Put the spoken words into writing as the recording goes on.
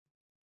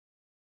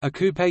A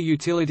coupé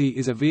utility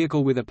is a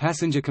vehicle with a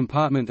passenger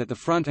compartment at the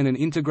front and an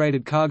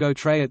integrated cargo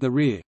tray at the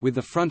rear, with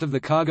the front of the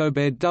cargo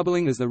bed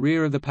doubling as the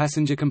rear of the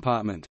passenger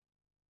compartment.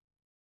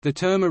 The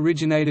term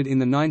originated in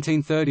the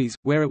 1930s,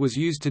 where it was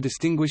used to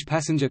distinguish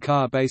passenger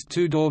car-based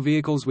two-door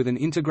vehicles with an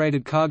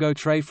integrated cargo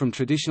tray from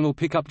traditional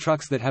pickup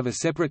trucks that have a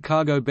separate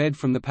cargo bed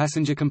from the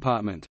passenger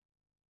compartment.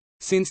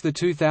 Since the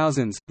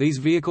 2000s, these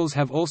vehicles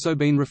have also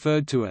been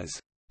referred to as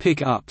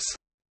pickups,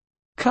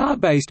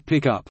 car-based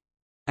pickup,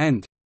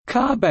 and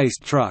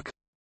car-based truck.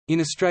 In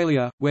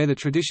Australia, where the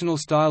traditional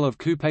style of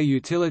coupé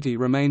utility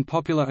remained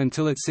popular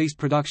until it ceased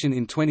production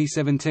in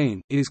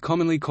 2017, it is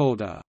commonly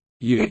called a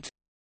ute,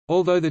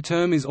 although the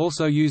term is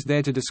also used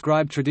there to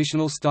describe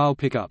traditional style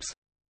pickups.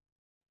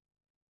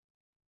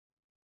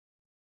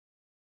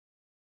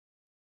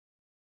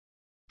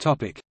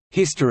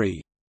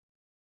 History.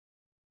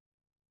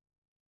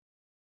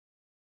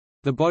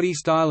 The body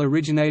style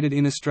originated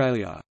in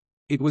Australia.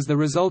 It was the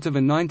result of a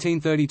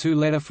 1932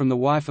 letter from the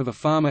wife of a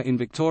farmer in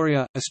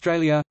Victoria,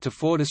 Australia, to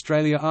Ford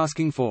Australia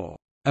asking for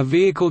a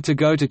vehicle to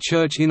go to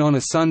church in on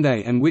a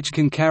Sunday and which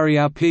can carry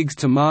our pigs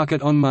to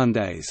market on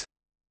Mondays.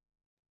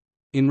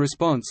 In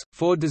response,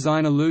 Ford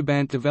designer Lou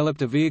Bant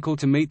developed a vehicle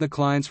to meet the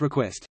client's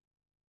request.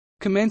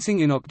 Commencing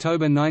in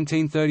October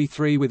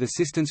 1933 with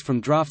assistance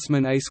from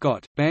draftsman A.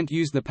 Scott, Bant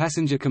used the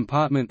passenger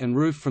compartment and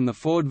roof from the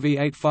Ford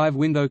V8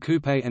 5-window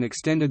coupe and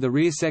extended the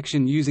rear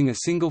section using a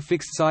single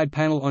fixed side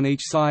panel on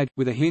each side,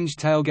 with a hinged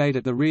tailgate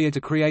at the rear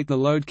to create the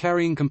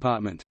load-carrying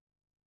compartment.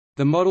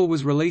 The model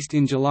was released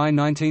in July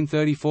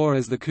 1934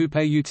 as the coupe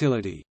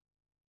utility.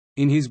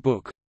 In his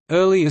book,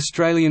 Early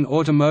Australian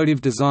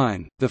Automotive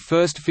Design, The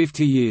First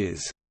 50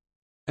 Years,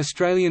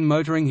 Australian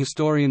motoring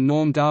historian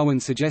Norm Darwin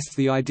suggests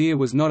the idea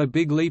was not a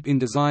big leap in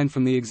design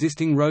from the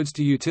existing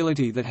roadster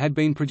utility that had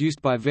been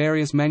produced by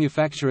various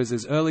manufacturers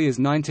as early as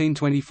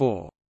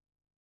 1924.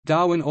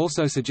 Darwin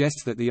also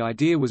suggests that the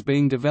idea was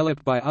being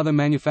developed by other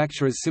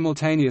manufacturers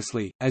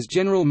simultaneously, as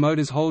General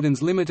Motors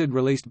Holdings Limited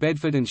released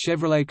Bedford and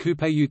Chevrolet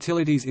coupe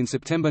utilities in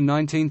September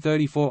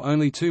 1934,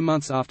 only 2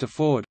 months after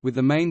Ford, with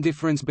the main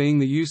difference being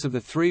the use of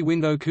the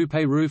 3-window coupe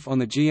roof on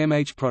the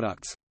GMH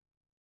products.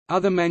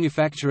 Other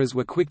manufacturers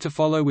were quick to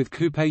follow with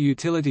coupe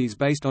utilities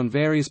based on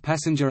various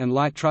passenger and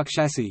light truck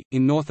chassis.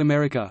 In North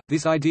America,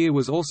 this idea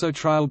was also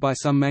trialed by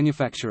some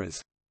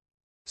manufacturers.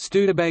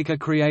 Studebaker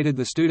created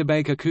the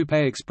Studebaker Coupe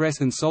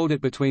Express and sold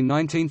it between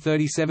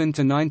 1937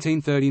 to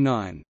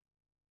 1939.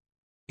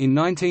 In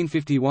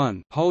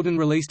 1951, Holden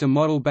released a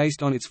model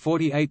based on its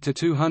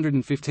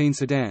 48-215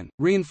 sedan,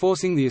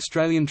 reinforcing the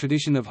Australian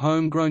tradition of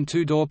home-grown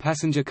two-door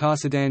passenger car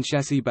sedan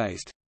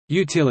chassis-based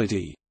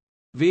utility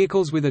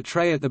vehicles with a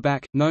tray at the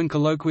back, known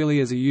colloquially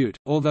as a ute,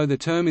 although the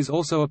term is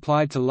also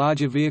applied to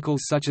larger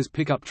vehicles such as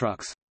pickup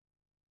trucks.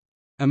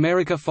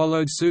 America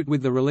followed suit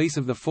with the release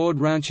of the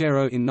Ford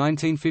Ranchero in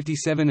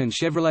 1957 and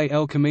Chevrolet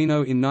El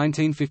Camino in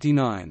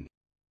 1959.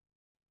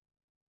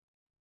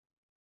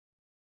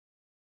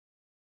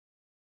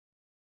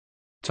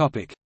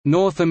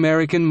 North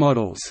American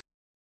models.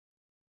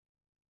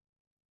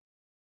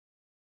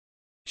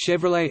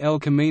 Chevrolet El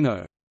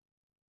Camino.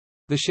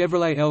 The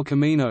Chevrolet El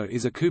Camino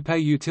is a coupe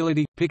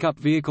utility, pickup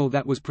vehicle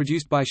that was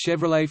produced by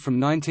Chevrolet from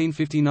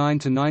 1959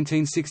 to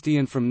 1960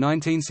 and from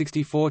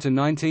 1964 to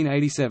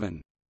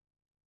 1987.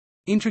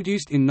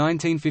 Introduced in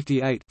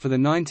 1958 for the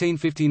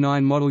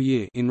 1959 model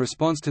year in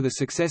response to the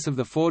success of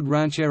the Ford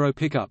Ranchero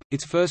pickup,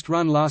 its first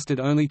run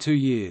lasted only 2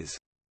 years.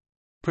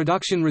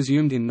 Production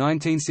resumed in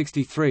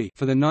 1963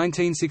 for the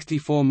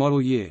 1964 model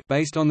year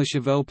based on the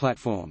Chevelle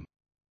platform.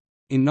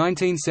 In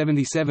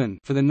 1977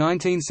 for the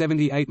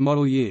 1978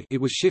 model year it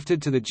was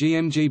shifted to the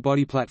GMG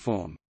body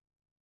platform.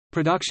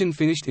 Production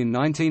finished in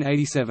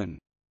 1987.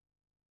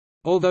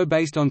 Although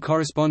based on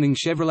corresponding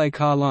Chevrolet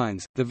car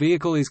lines, the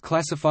vehicle is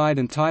classified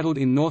and titled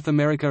in North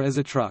America as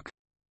a truck.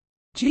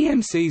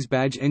 GMC's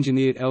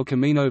badge-engineered El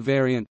Camino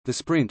variant, the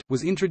Sprint,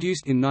 was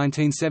introduced in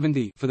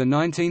 1970 for the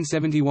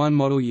 1971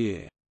 model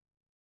year.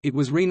 It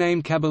was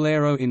renamed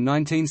Caballero in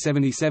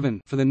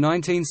 1977 for the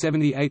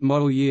 1978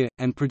 model year,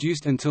 and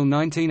produced until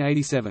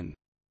 1987.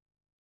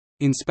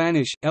 In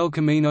Spanish, El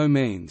Camino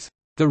means,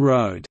 the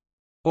road,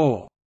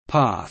 or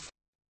path.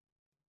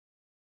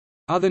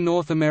 Other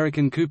North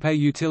American coupe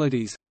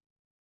utilities: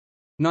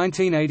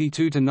 1982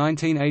 to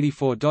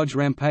 1984 Dodge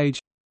Rampage,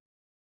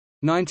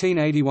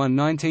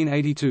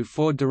 1981–1982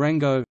 Ford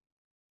Durango,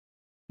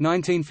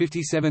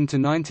 1957 to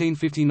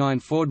 1959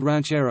 Ford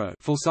Ranchero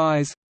full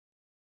size,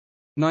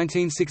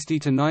 1960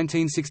 to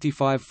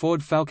 1965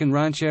 Ford Falcon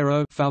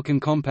Ranchero Falcon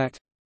Compact,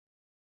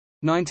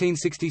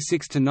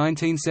 1966 to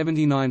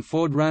 1979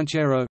 Ford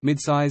Ranchero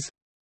midsize,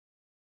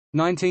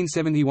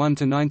 1971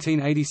 to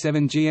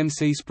 1987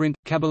 GMC Sprint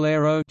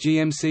Caballero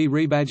GMC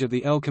rebadge of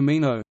the El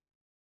Camino,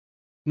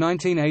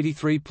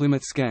 1983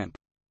 Plymouth Scamp.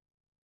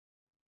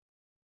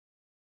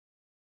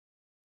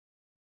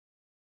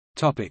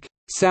 Topic: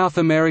 South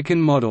American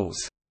models.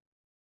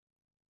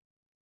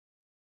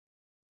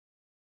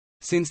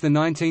 Since the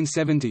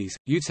 1970s,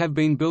 Utes have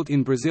been built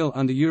in Brazil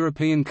under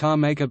European car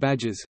maker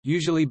badges,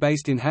 usually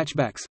based in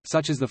hatchbacks,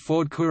 such as the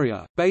Ford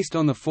Courier, based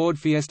on the Ford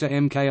Fiesta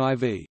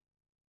MKIV.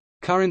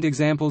 Current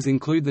examples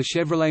include the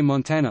Chevrolet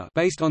Montana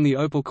based on the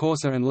Opel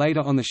Corsa and later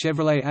on the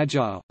Chevrolet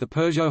Agile, the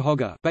Peugeot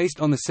Hogger based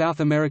on the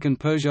South American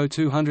Peugeot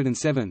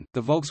 207,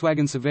 the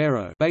Volkswagen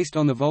Severo based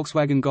on the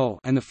Volkswagen Gol,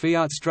 and the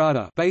Fiat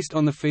Strada based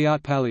on the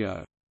Fiat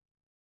Palio.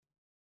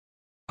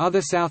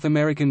 Other South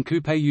American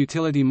coupe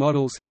utility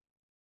models: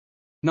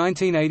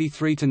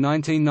 1983 to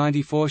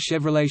 1994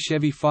 Chevrolet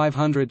Chevy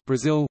 500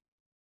 Brazil,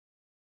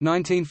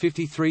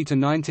 1953 to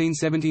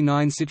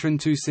 1979 Citroën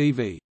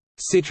 2CV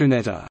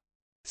Citronetta,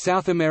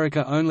 South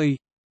America only,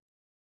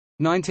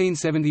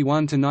 1971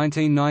 to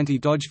 1990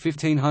 Dodge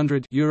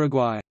 1500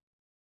 Uruguay,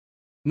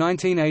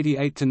 1988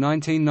 to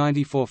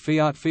 1994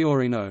 Fiat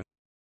Fiorino,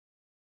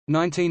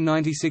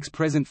 1996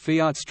 present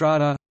Fiat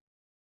Strada,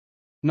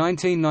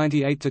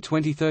 1998 to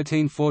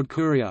 2013 Ford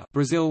Courier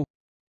Brazil,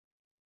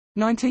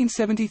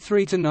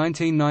 1973 to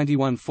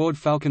 1991 Ford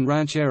Falcon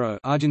Ranchero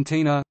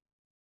Argentina,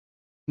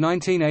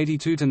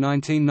 1982 to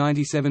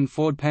 1997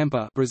 Ford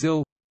Pampa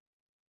Brazil,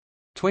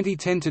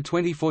 2010 to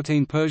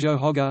 2014 Peugeot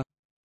Hogger,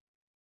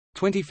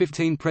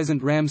 2015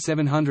 present Ram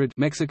 700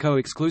 Mexico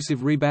exclusive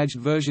rebadged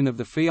version of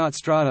the Fiat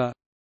Strada,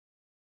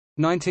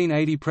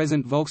 1980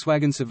 present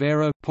Volkswagen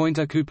Severo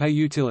Pointer coupe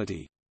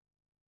utility.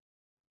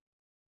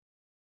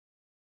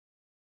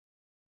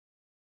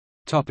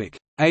 Topic: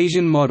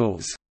 Asian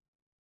models.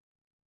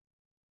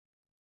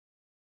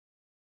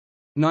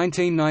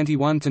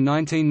 1991 to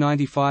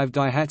 1995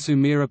 Daihatsu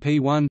Mira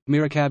P1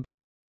 Miracab,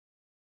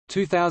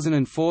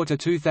 2004 to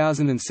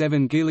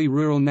 2007 Geely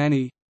Rural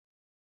Nanny,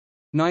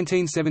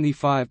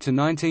 1975 to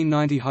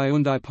 1990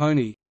 Hyundai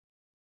Pony,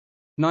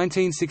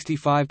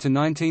 1965 to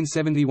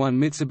 1971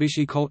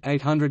 Mitsubishi Colt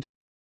 800,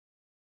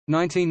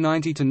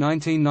 1990 to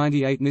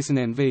 1998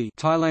 Nissan NV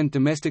Thailand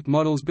domestic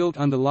models built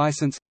under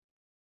license,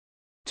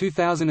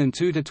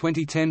 2002 to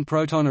 2010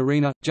 Proton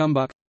Arena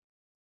Jumbuk,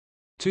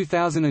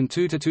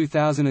 2002 to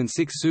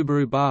 2006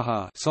 Subaru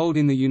Baja sold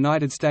in the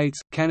United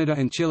States, Canada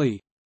and Chile,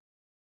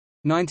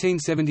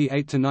 1978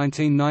 to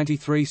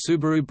 1993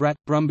 Subaru Brat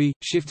Brumby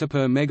shifter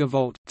per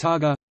megavolt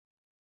Targa,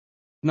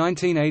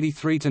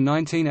 1983 to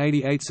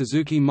 1988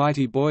 Suzuki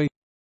Mighty Boy,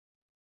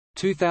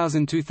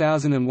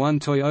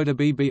 2000–2001 Toyota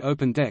BB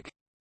Open Deck,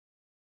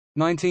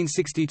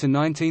 1960 to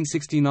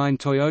 1969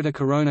 Toyota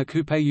Corona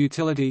Coupe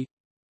Utility,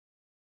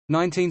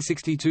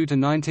 1962 to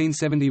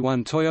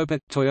 1971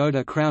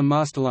 Toyota Crown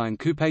Masterline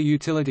Coupe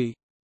Utility,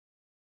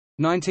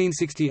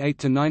 1968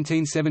 to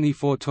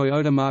 1974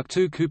 Toyota Mark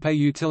II Coupe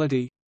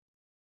Utility,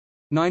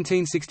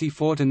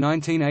 1964 to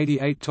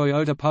 1988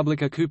 Toyota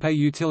Publica Coupe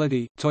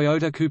Utility,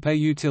 Toyota Coupe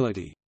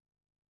Utility.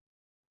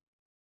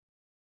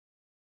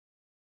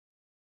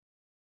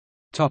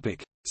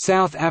 Topic: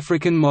 South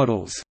African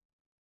models.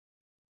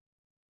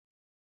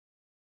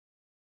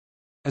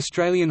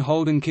 Australian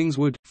Holden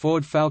Kingswood,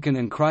 Ford Falcon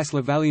and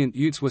Chrysler Valiant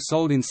Utes were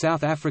sold in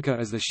South Africa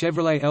as the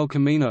Chevrolet El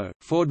Camino,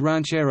 Ford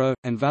Ranchero,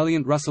 and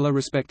Valiant Rustler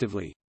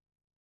respectively.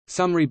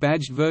 Some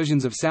rebadged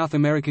versions of South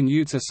American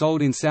Utes are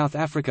sold in South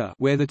Africa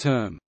where the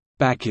term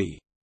Bakkie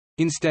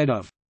instead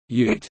of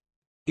Ute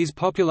is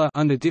popular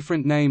under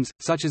different names,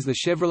 such as the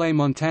Chevrolet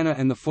Montana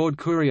and the Ford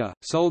Courier,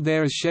 sold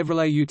there as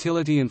Chevrolet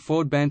Utility and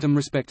Ford Bantam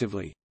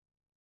respectively.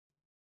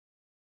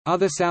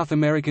 Other South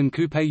American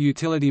coupe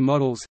utility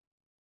models: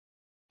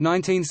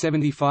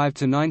 1975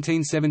 to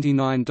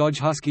 1979 Dodge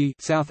Husky,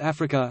 South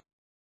Africa.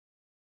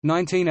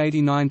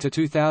 1989 to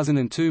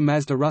 2002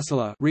 Mazda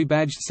Rustler,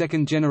 rebadged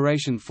second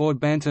generation Ford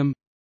Bantam.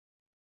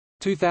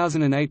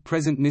 2008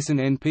 present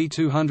Nissan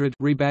NP200,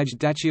 rebadged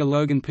Dacia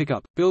Logan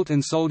pickup, built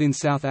and sold in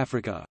South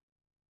Africa.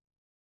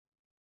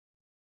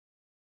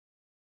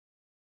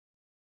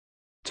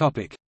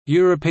 Topic: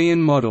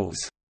 European models.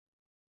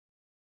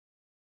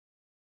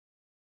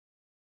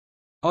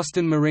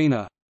 Austin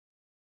Marina,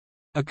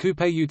 a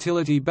coupe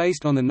utility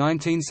based on the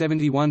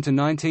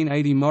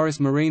 1971–1980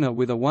 Morris Marina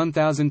with a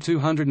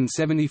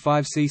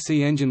 1,275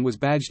 cc engine, was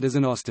badged as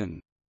an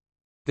Austin.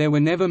 There were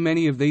never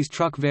many of these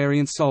truck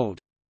variants sold.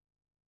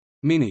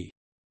 Mini.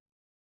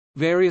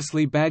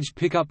 Variously badged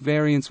pickup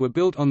variants were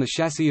built on the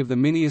chassis of the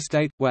Mini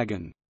Estate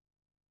wagon.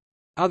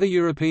 Other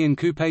European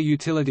coupe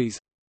utilities: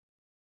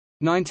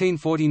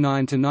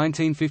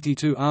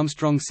 1949–1952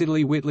 Armstrong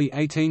Siddeley Whitley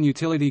 18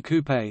 Utility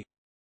Coupe,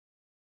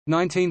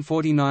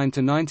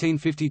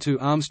 1949–1952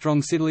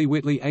 Armstrong Siddeley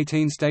Whitley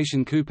 18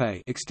 Station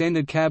Coupe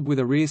extended cab with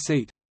a rear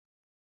seat,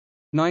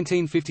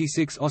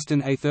 1956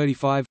 Austin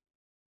A35,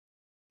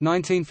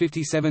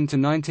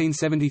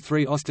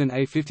 1957–1973 Austin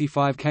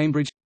A55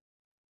 Cambridge,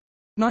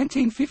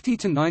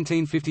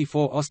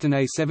 1950–1954 Austin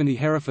A70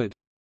 Hereford,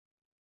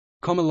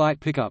 Comma light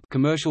pickup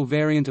commercial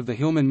variant of the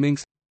Hillman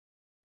Minx,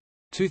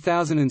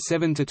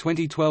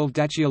 2007–2012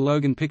 Dacia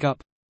Logan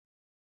pickup,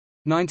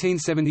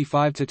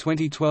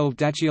 1975–2012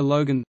 Dacia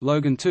Logan,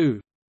 Logan 2,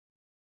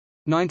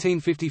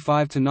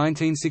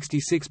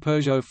 1955–1966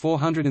 Peugeot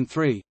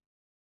 403,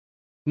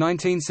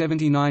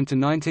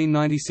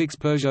 1979–1996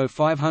 Peugeot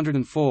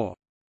 504,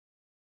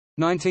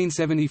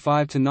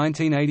 1975 to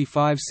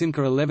 1985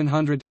 Simca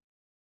 1100,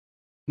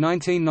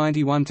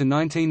 1991 to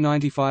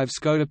 1995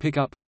 Skoda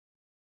pickup,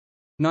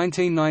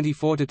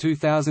 1994 to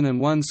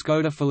 2001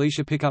 Skoda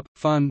Felicia pickup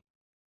Fun,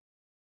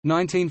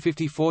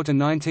 1954 to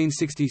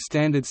 1960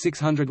 standard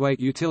 600-weight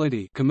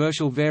utility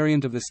commercial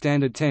variant of the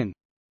standard 10,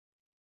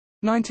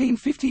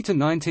 1950 to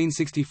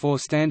 1964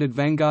 standard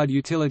Vanguard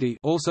utility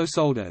also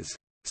sold as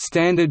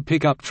standard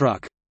pickup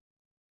truck,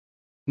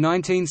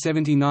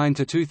 1979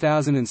 to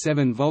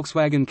 2007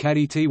 Volkswagen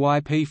Caddy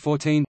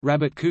TYP14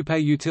 Rabbit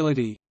Coupé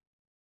utility,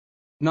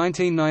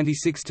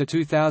 1996 to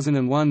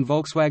 2001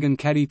 Volkswagen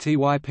Caddy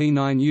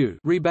TYP9U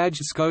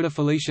rebadged Skoda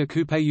Felicia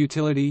Coupé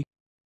utility.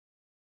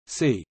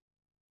 C.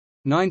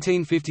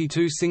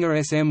 1952 Singer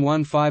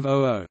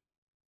SM1500.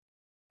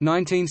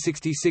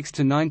 1966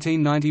 to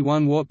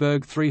 1991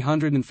 Wartburg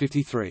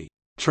 353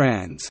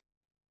 Trans.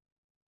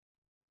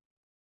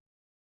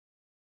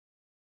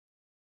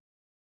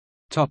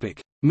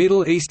 Topic: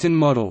 Middle Eastern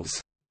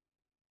models.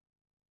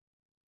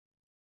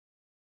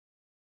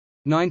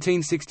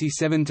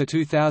 1967 to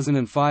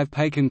 2005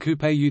 Paykan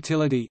Coupé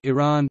utility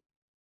Iran.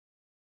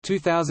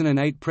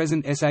 2008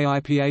 present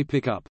SAIPA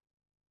pickup.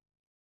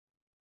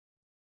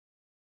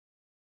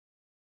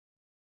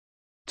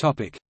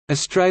 Topic: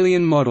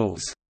 Australian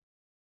models.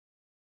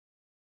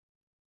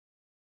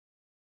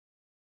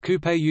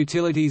 Coupé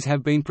utilities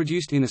have been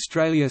produced in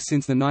Australia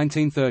since the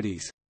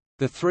 1930s.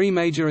 The three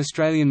major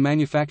Australian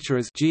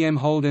manufacturers GM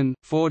Holden,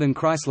 Ford and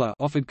Chrysler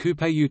offered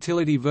coupé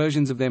utility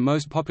versions of their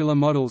most popular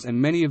models, and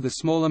many of the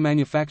smaller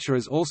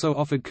manufacturers also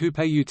offered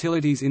coupé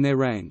utilities in their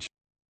range.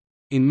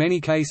 In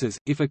many cases,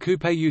 if a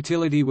coupé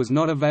utility was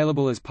not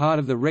available as part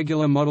of the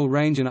regular model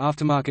range, an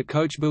aftermarket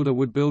coach builder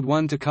would build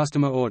one to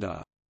customer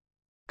order.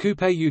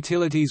 Coupé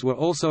utilities were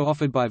also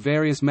offered by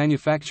various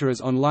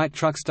manufacturers on light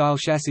truck-style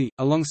chassis,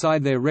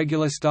 alongside their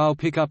regular-style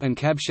pickup and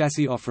cab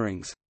chassis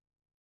offerings.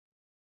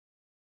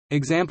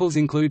 Examples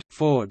include,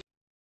 Ford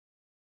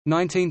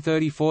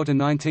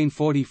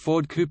 1934–1940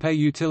 Ford Coupé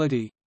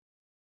utility,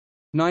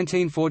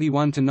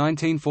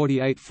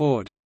 1941–1948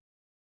 Ford,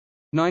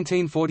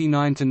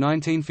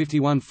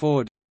 1949–1951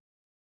 Ford,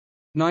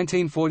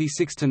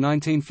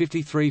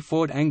 1946–1953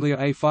 Ford Anglia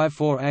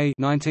A54A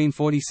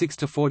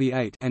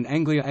 1946–48 and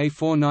Anglia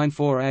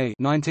A494A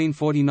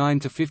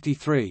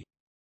 1949–53,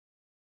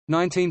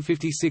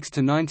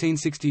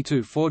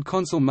 1956–1962 Ford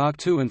Consul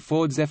Mark II and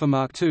Ford Zephyr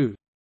Mark II,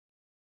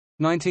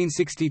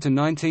 1960 to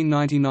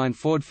 1999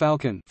 Ford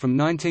Falcon. From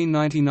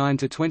 1999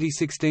 to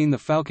 2016 the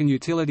Falcon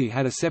utility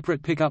had a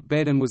separate pickup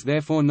bed and was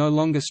therefore no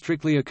longer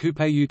strictly a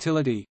coupé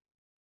utility.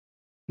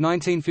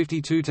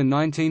 1952 to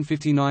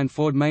 1959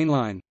 Ford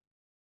Mainline,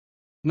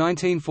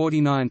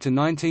 1949 to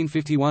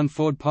 1951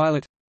 Ford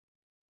Pilot,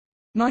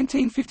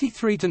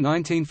 1953 to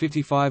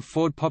 1955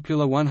 Ford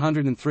Popular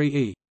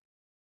 103E,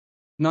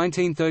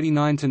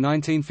 1939 to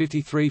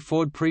 1953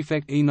 Ford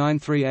Prefect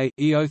E93A,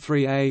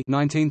 E03A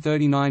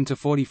 1939 to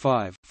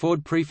 45,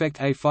 Ford Prefect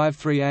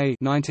A53A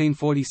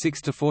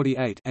 1946 to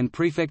 48 and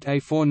Prefect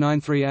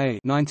A493A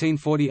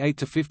 1948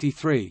 to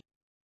 53.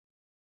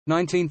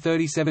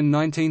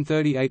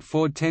 1937–1938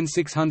 Ford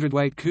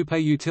 10600-weight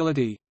Coupé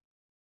utility,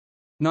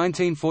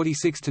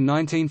 1946 to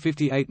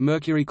 1958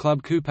 Mercury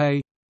Club Coupé,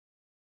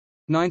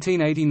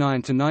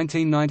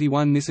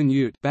 1989–1991 Nissan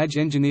Ute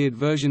badge-engineered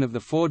version of the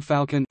Ford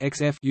Falcon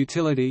XF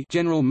utility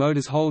General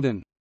Motors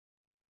Holden.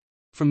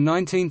 From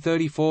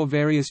 1934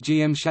 various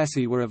GM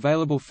chassis were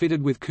available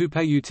fitted with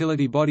coupé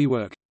utility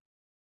bodywork.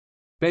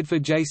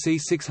 Bedford JC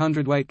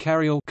 600-weight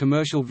carryall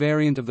commercial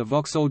variant of the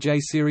Vauxhall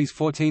J Series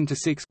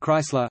 14-6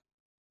 Chrysler.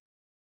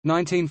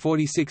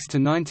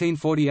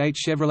 1946–1948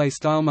 Chevrolet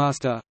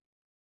Stylemaster,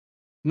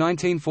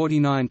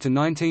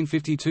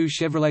 1949–1952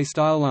 Chevrolet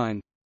Styleline,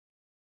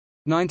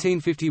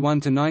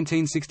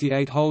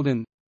 1951–1968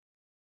 Holden,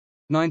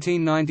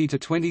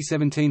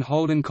 1990–2017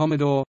 Holden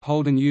Commodore,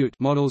 Holden Ute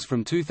models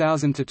from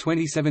 2000 to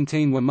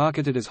 2017 were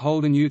marketed as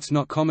Holden Utes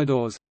not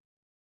Commodores,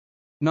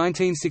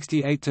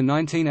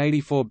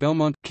 1968–1984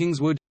 Belmont,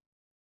 Kingswood,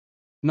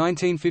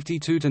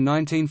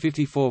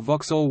 1952–1954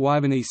 Vauxhall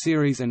Wyvern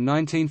E-Series and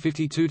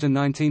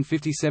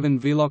 1952–1957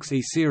 Velox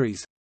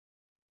E-Series.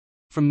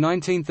 From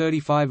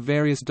 1935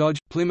 various Dodge,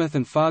 Plymouth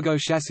and Fargo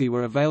chassis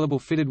were available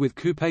fitted with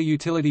coupé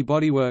utility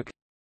bodywork.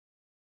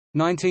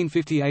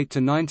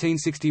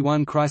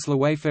 1958–1961 Chrysler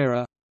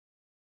Wayfarer,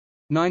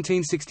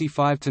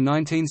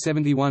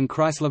 1965–1971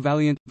 Chrysler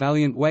Valiant,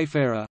 Valiant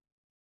Wayfarer,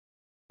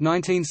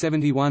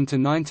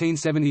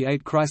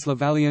 1971–1978 Chrysler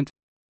Valiant,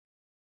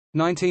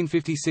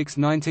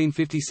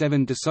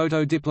 1956–1957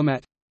 DeSoto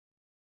Diplomat,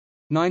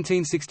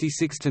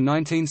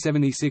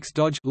 1966–1976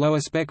 Dodge lower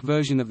spec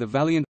version of the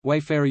Valiant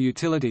Wayfarer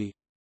utility,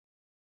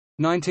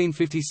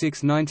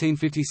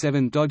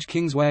 1956–1957 Dodge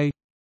Kingsway,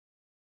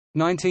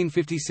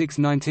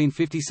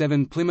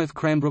 1956–1957 Plymouth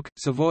Cranbrook,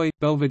 Savoy,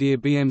 Belvedere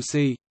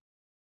BMC,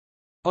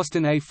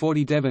 Austin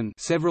A40 Devon.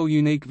 Several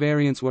unique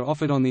variants were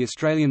offered on the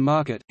Australian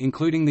market,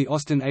 including the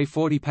Austin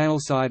A40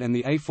 panel-side and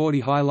the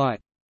A40 High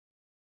Light.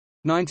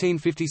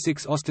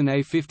 1956 Austin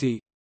A50,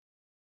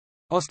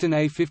 Austin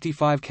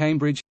A55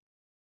 Cambridge,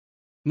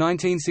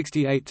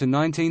 1968 to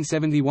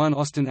 1971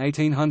 Austin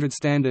 1800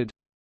 Standard,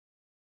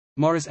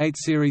 Morris 8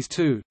 Series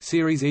 2,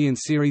 Series E and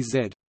Series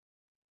Z,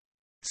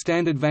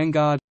 Standard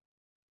Vanguard,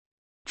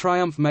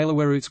 Triumph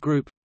Mailwareroutes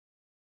Group,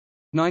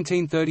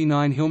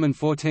 1939 Hillman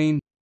 14,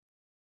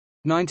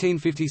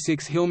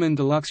 1956 Hillman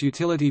Deluxe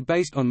Utility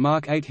based on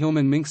Mark 8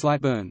 Hillman Minx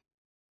Lightburn,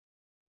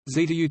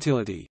 Zeta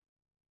Utility.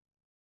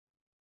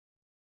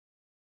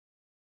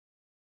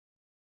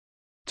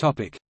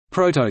 Topic: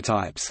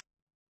 Prototypes.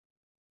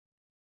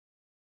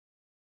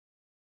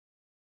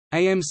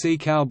 AMC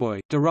Cowboy,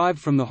 derived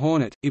from the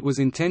Hornet, it was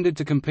intended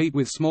to compete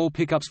with small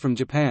pickups from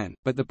Japan,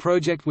 but the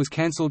project was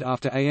cancelled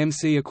after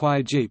AMC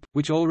acquired Jeep,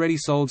 which already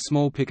sold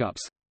small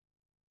pickups.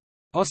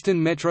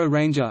 Austin Metro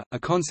Ranger, a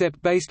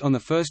concept based on the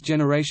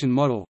first-generation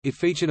model, it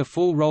featured a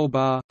full roll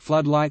bar,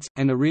 floodlights,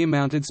 and a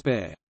rear-mounted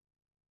spare.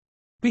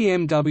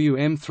 BMW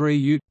M3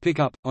 Ute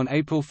pickup. On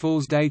April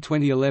Fool's Day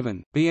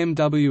 2011,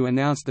 BMW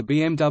announced the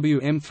BMW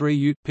M3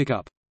 Ute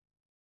pickup.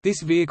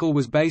 This vehicle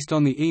was based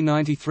on the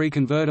E93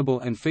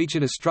 convertible and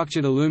featured a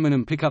structured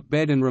aluminum pickup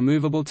bed and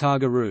removable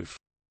Targa roof.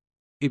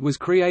 It was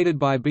created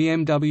by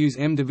BMW's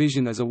M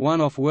division as a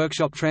one-off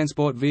workshop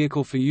transport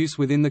vehicle for use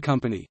within the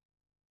company.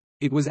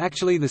 It was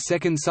actually the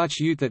second such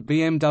Ute that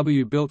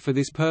BMW built for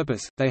this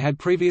purpose. They had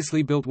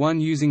previously built one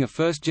using a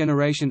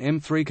first-generation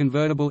M3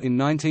 convertible in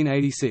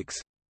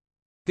 1986.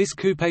 This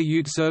coupe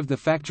Ute served the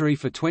factory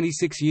for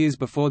 26 years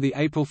before the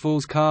April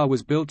Fool's car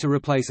was built to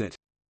replace it.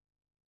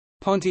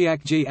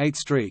 Pontiac G8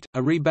 Street,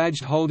 a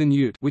rebadged Holden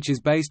Ute which is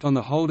based on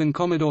the Holden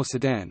Commodore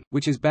sedan,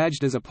 which is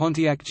badged as a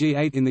Pontiac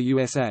G8 in the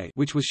USA,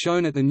 which was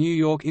shown at the New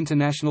York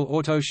International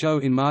Auto Show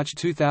in March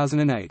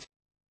 2008.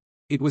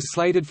 It was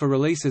slated for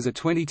release as a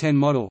 2010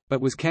 model,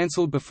 but was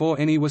cancelled before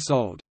any were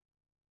sold.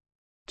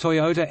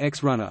 Toyota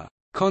X-Runner.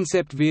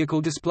 Concept vehicle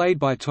displayed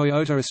by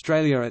Toyota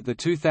Australia at the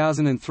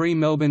 2003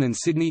 Melbourne and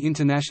Sydney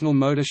International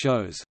Motor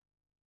Shows.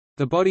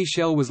 The body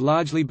shell was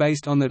largely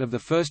based on that of the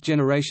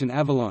first-generation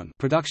Avalon,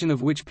 production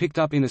of which picked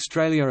up in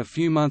Australia a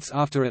few months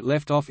after it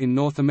left off in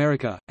North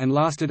America, and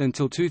lasted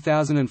until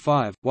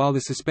 2005, while the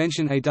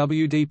suspension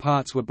AWD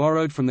parts were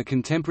borrowed from the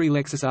contemporary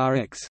Lexus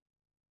RX.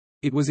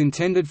 It was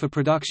intended for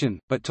production,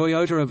 but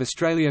Toyota of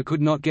Australia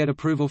could not get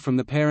approval from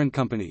the parent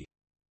company.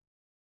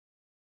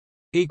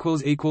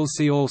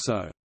 See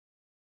also